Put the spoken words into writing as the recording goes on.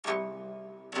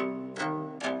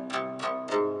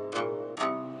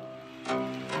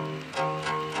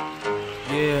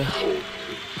Yeah.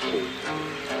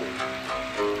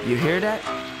 You hear that?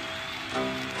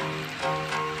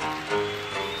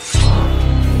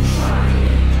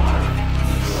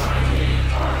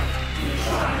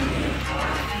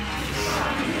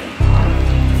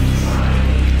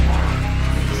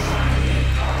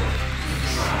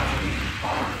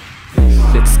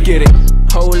 Let's get it.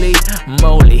 Holy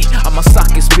moly, I'ma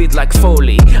suck his beat like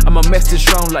Foley. I'ma mess this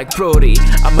round like Brody.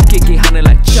 I'ma kick it honey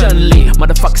like Chun-Li.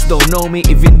 Motherfuckers don't know me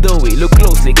even though we look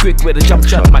closely. Quick with a jump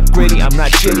shot, McGrady. I'm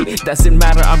not shitty, doesn't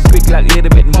matter. I'm big like little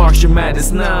bit Martian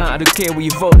Madness. Nah, I don't care where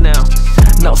you vote now.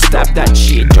 Now stop that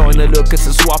shit, join the Lucas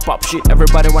and swap up shit.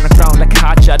 Everybody wanna crown like a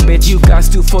hotshot, bitch. You guys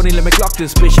too phony, let me clock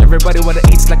this bitch. Everybody wanna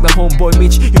eat like the homeboy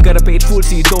Mitch. You gotta pay it full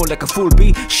so you don't like a full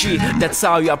B. Shit, that's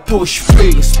how you push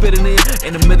free. Spitting it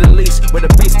in the Middle East where the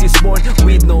beast is born.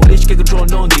 With no leash, can control,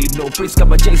 no need no priest. Got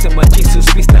my Jason, my Jesus,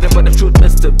 peace. Nothing but the truth,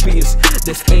 Mr. Beast.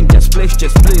 This ain't just place,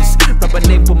 just bliss. Proper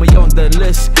name for me on the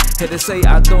list. Here they say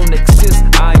I don't exist,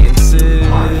 I insist.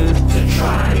 Arc the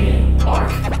Triomphe,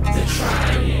 Arc the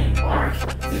Triomphe, Arc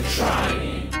the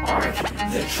Triomphe, Arc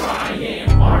the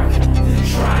Triomphe, Arc the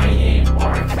Triomphe,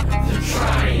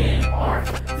 Arc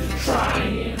the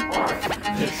Triomphe, Arc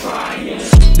the Triomphe.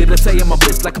 Did I say I'm a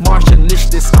bitch like a Martian Lich?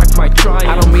 This act might try.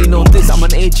 I don't mean no this, I'm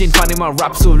an agent finding my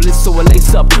rap so list. So I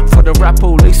lace up for the rap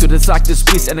police to decide this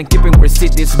piece. And then keeping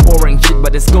receipt, this boring shit,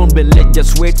 but it's gonna be lit.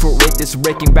 Just wait for it, this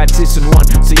Breaking Bad season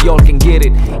 1 so y'all can get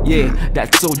it. Yeah,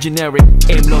 that's so generic.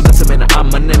 Aim low, doesn't mean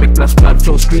I'm anemic. Plus blood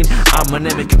flow screen, I'm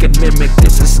anemic. You can mimic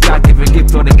this is God-given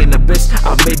gift floating in the abyss.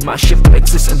 I made my shift to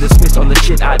exist and dismiss all the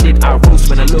shit I did. I rose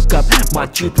when I look up my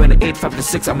 228, 5 to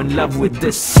 6. I'm in love with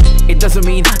this. It doesn't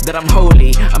mean that I'm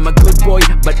holy. I'm a good boy,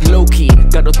 but low-key.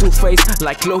 Got a two-face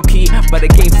like Loki, but a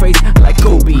game face like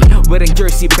Kobe. Wearing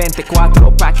jersey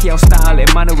 24, Pacquiao style. En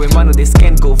mano en mano, this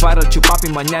can go viral. Chupapi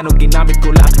mañana, ginamit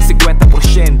ko lang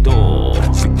 50%.